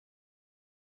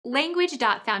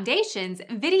Language.Foundation's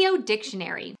Video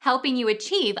Dictionary, helping you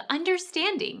achieve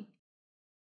understanding.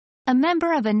 A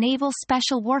member of a naval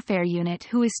special warfare unit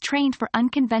who is trained for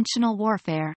unconventional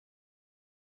warfare.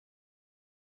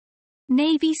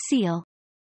 Navy SEAL.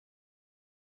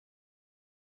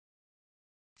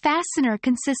 Fastener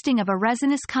consisting of a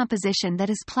resinous composition that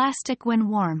is plastic when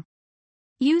warm.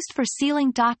 Used for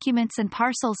sealing documents and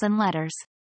parcels and letters.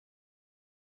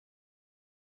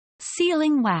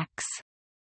 Sealing wax.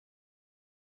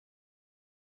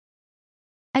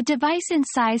 A device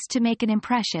incised to make an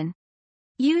impression.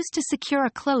 Used to secure a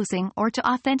closing or to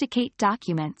authenticate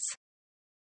documents.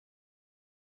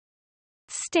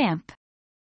 Stamp.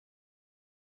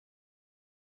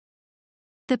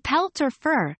 The pelt or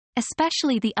fur,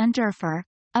 especially the underfur,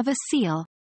 of a seal.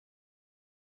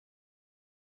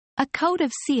 A coat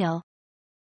of seal.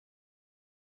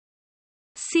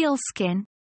 Sealskin.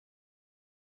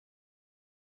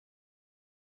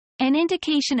 An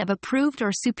indication of approved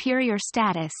or superior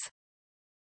status.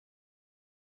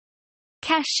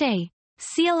 Cachet,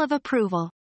 seal of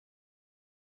approval.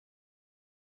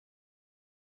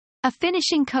 A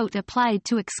finishing coat applied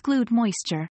to exclude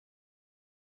moisture.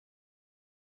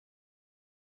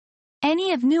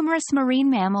 Any of numerous marine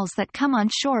mammals that come on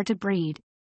shore to breed,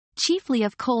 chiefly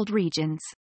of cold regions.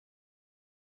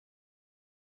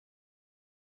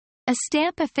 A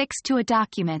stamp affixed to a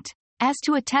document, as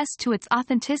to attest to its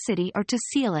authenticity or to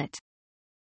seal it.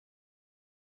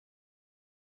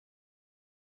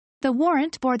 The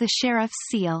warrant bore the sheriff's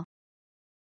seal.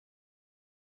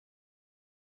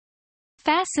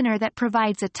 Fastener that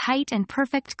provides a tight and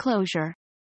perfect closure.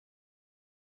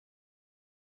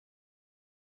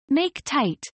 Make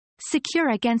tight, secure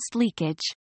against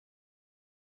leakage.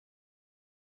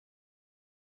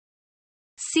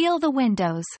 Seal the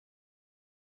windows.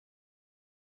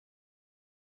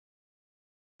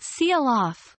 Seal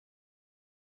off.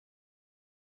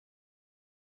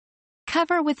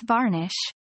 Cover with varnish.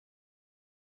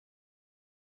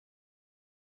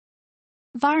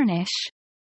 Varnish.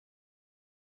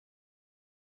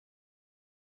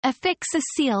 Affix a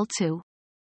seal to.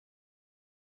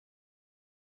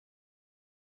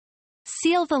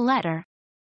 Seal the letter.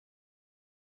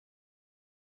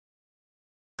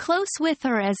 Close with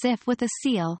or as if with a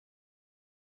seal.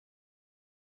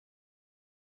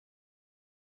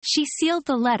 She sealed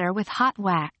the letter with hot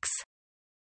wax.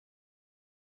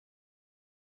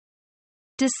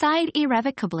 Decide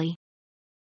irrevocably.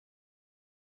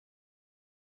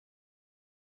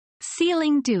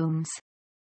 Sealing dooms.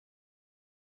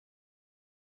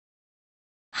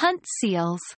 Hunt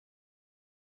seals.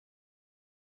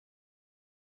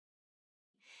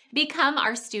 Become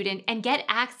our student and get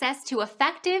access to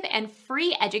effective and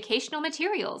free educational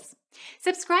materials.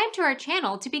 Subscribe to our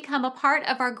channel to become a part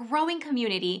of our growing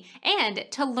community and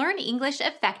to learn English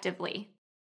effectively.